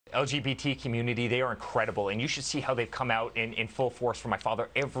LGBT community, they are incredible, and you should see how they've come out in full force for my father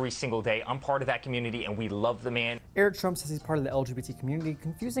every single day. I'm part of that community, and we love the man. Eric Trump says he's part of the LGBT community,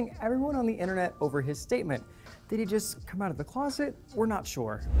 confusing everyone on the internet over his statement. Did he just come out of the closet? We're not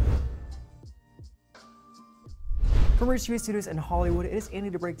sure. From Reach TV Studios in Hollywood, it is Andy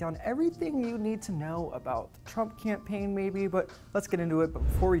to break down everything you need to know about the Trump campaign maybe, but let's get into it. But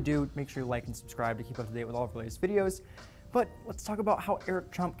before we do, make sure you like and subscribe to keep up to date with all of our latest videos. But let's talk about how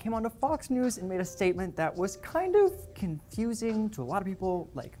Eric Trump came onto Fox News and made a statement that was kind of confusing to a lot of people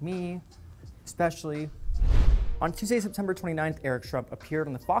like me, especially. On Tuesday, September 29th, Eric Trump appeared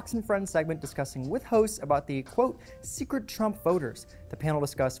on the Fox and Friends segment discussing with hosts about the, quote, secret Trump voters. The panel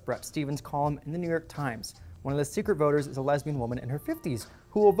discussed Bret Stephens' column in the New York Times. One of the secret voters is a lesbian woman in her 50s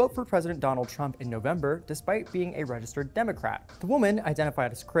who will vote for President Donald Trump in November despite being a registered Democrat. The woman,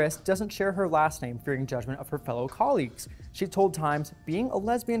 identified as Chris, doesn't share her last name fearing judgment of her fellow colleagues. She told Times, being a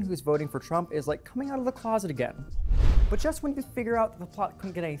lesbian who's voting for Trump is like coming out of the closet again. But just when you figure out that the plot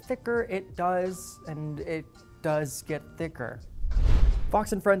couldn't get any thicker, it does, and it does get thicker.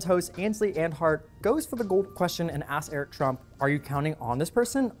 Fox and Friends host Ainsley Earhardt goes for the gold question and asks Eric Trump, are you counting on this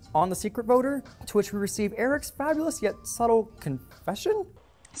person, on the secret voter? To which we receive Eric's fabulous yet subtle confession.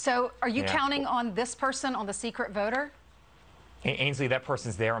 So are you counting on this person, on the secret voter? Ainsley, that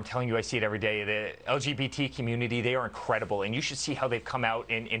person's there. I'm telling you, I see it every day. The LGBT community, they are incredible, and you should see how they've come out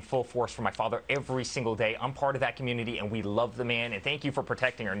in full force for my father every single day. I'm part of that community, and we love the man, and thank you for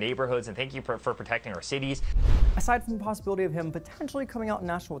protecting our neighborhoods, and thank you for protecting our cities. Aside from the possibility of him potentially coming out on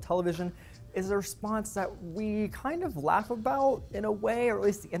national television, is a response that we kind of laugh about in a way, or at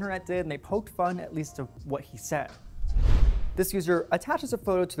least the internet did, and they poked fun at least of what he said. This user attaches a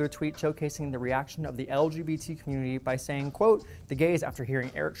photo to their tweet showcasing the reaction of the LGBT community by saying, quote, the gays after hearing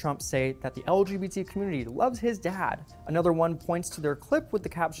Eric Trump say that the LGBT community loves his dad. Another one points to their clip with the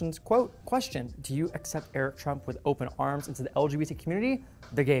captions, quote, question, do you accept Eric Trump with open arms into the LGBT community?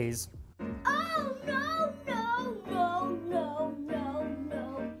 The gays. Oh, no, no, no, no, no,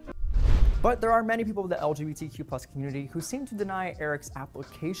 no. But there are many people of the LGBTQ+ community who seem to deny Eric's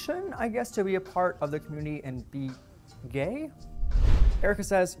application, I guess, to be a part of the community and be gay? Erica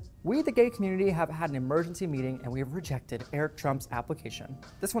says, we, the gay community, have had an emergency meeting and we have rejected Eric Trump's application.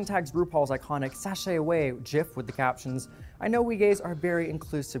 This one tags RuPaul's iconic sashay away gif with the captions, I know we gays are a very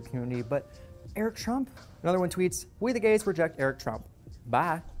inclusive community, but Eric Trump? Another one tweets, we the gays reject Eric Trump.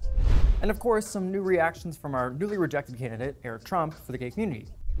 Bye. And of course, some new reactions from our newly rejected candidate, Eric Trump, for the gay community.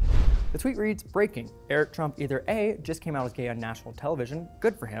 The tweet reads, breaking, Eric Trump either A, just came out as gay on national television,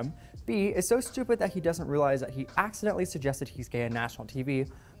 good for him, B, is so stupid that he doesn't realize that he accidentally suggested he's gay on national TV,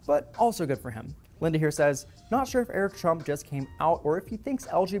 but also good for him. Linda here says, not sure if Eric Trump just came out or if he thinks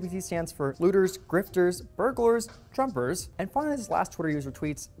LGBT stands for looters, grifters, burglars, Trumpers. And finally, this last Twitter user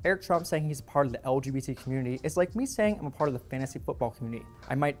tweets, Eric Trump saying he's a part of the LGBT community is like me saying I'm a part of the fantasy football community.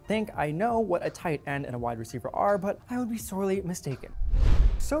 I might think I know what a tight end and a wide receiver are, but I would be sorely mistaken.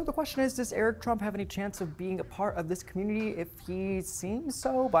 So the question is, does Eric Trump have any chance of being a part of this community if he seems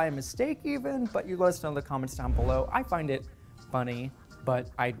so by mistake even? But you let us know in the comments down below. I find it funny,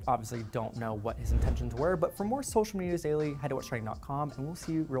 but I obviously don't know what his intentions were. But for more social media news daily, head to whatstrending.com and we'll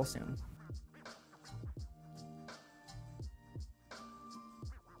see you real soon.